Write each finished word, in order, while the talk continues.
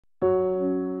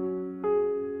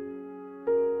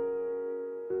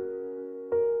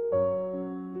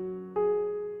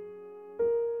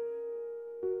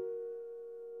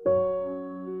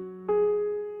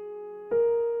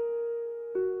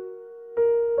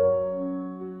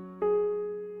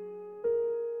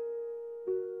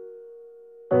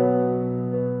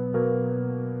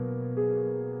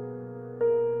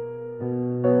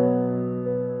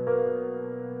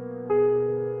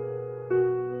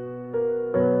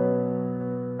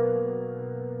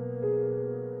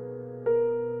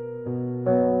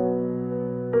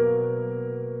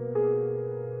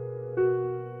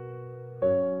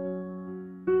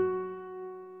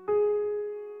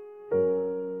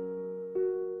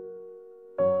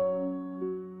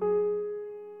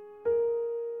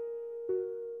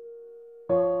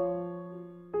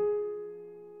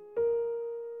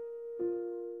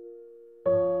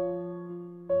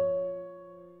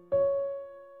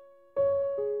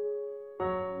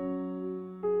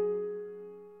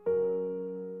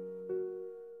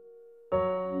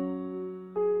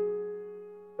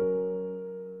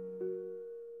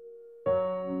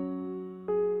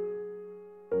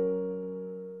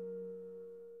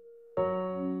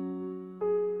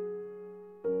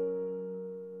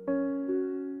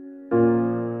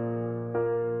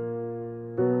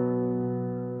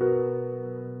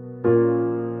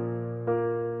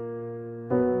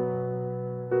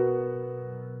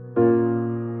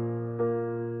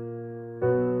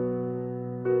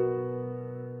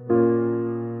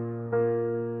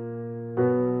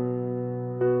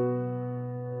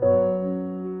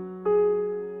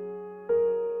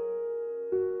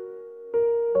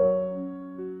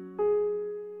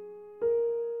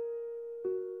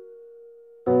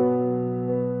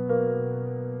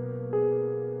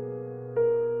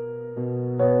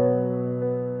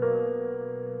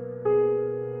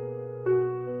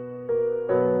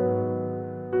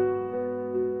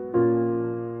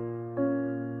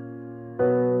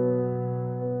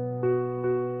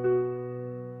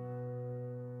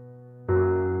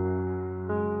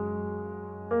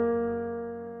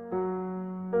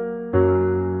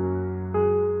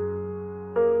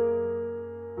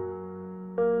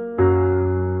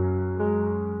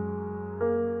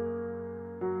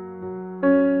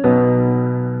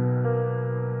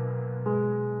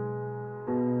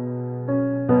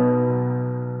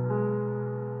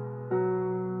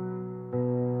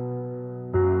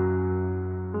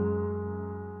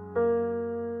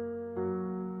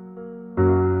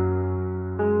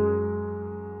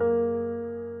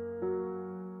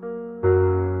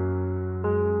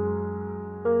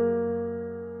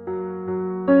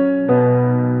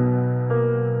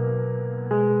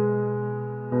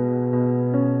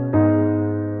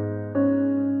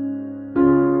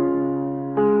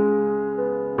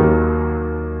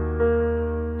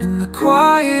In the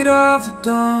quiet of the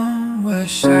dawn, where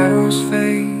shadows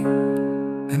fade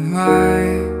and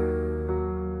light,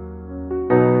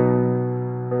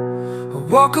 I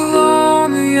walk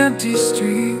along the empty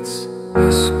streets,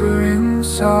 whispering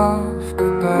soft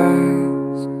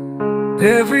goodbyes.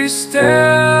 Every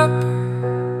step,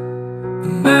 a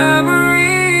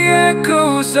memory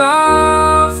echoes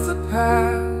of the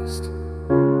past.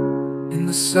 In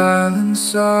the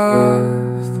silence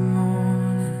of the morning,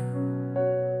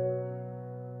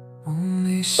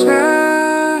 only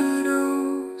shadows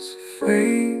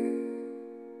fade.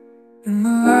 In the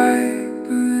light,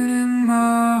 but in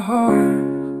my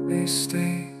heart they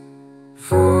stay.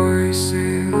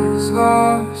 Voices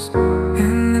lost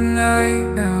in the night,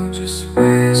 now just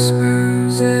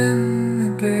whispers in the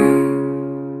day.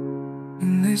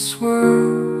 In this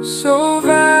world so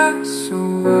vast, so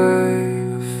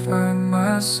wide, I find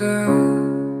myself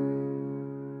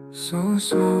so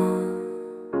small.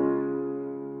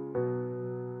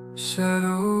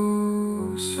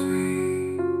 Shadows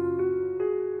fade,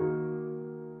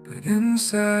 but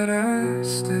inside I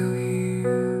still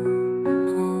hear the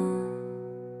call.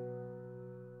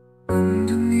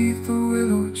 Underneath the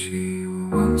willow tree, where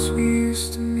once we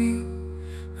used to meet,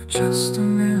 are just a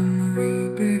memory,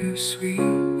 bittersweet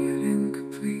yet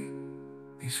incomplete.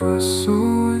 These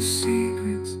rustle of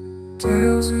secrets,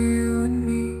 tales of you and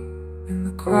me. In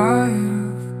the quiet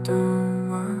of the dawn,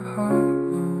 my heart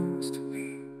longs to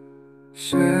beat.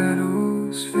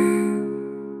 Shadows fade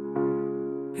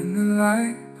in the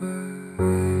light, but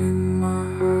in my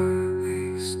heart they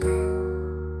stay.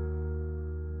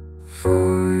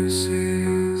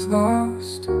 Voices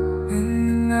lost in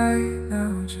the night,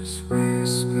 now just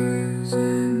whispers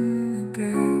in the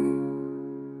day.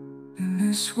 In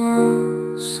this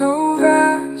world so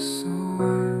vast, so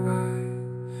wide,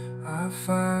 I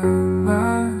find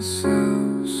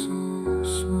myself so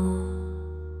small.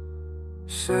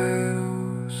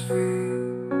 Shadows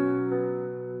fade,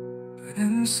 but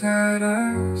inside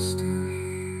I still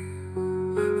hear.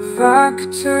 If I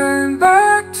could turn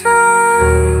back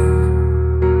time,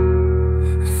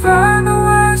 find the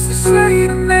words to say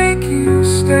to make you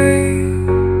stay,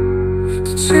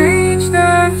 to change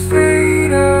the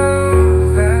fate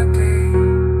of that day.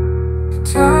 The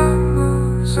time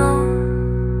moves on,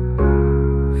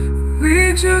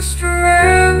 we just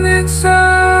remnants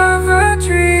of a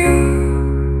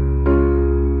dream,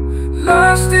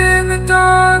 lost in the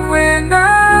dawn where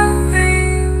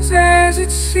nothing's as it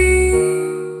seems.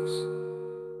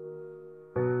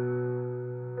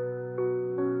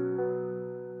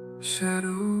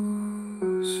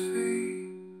 Shadows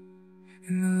fade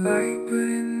in the light, but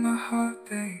in my heart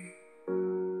they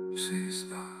say it's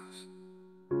lost.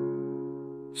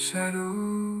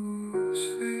 Shadows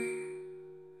fade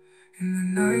in the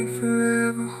night,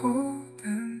 forever hold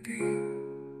them deep.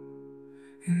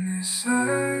 In this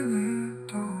silent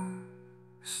dawn,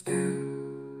 still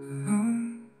alone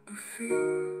but free.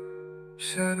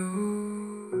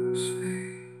 Shadows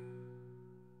fade,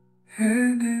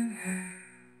 hand in hand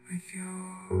with your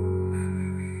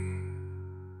memory.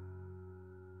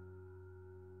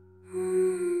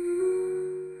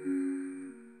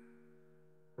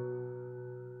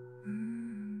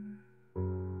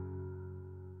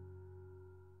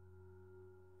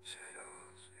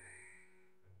 Shadows fade.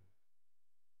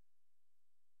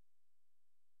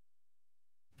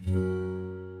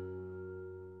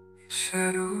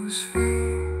 Shadows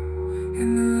fade in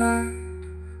the light,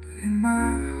 but in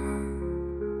my heart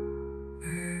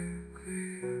they're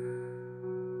clear.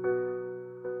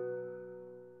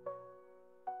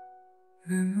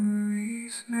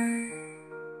 Memories made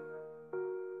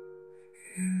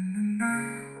in the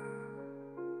night,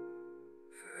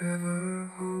 forever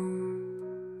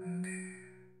hold and dear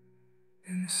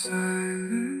inside.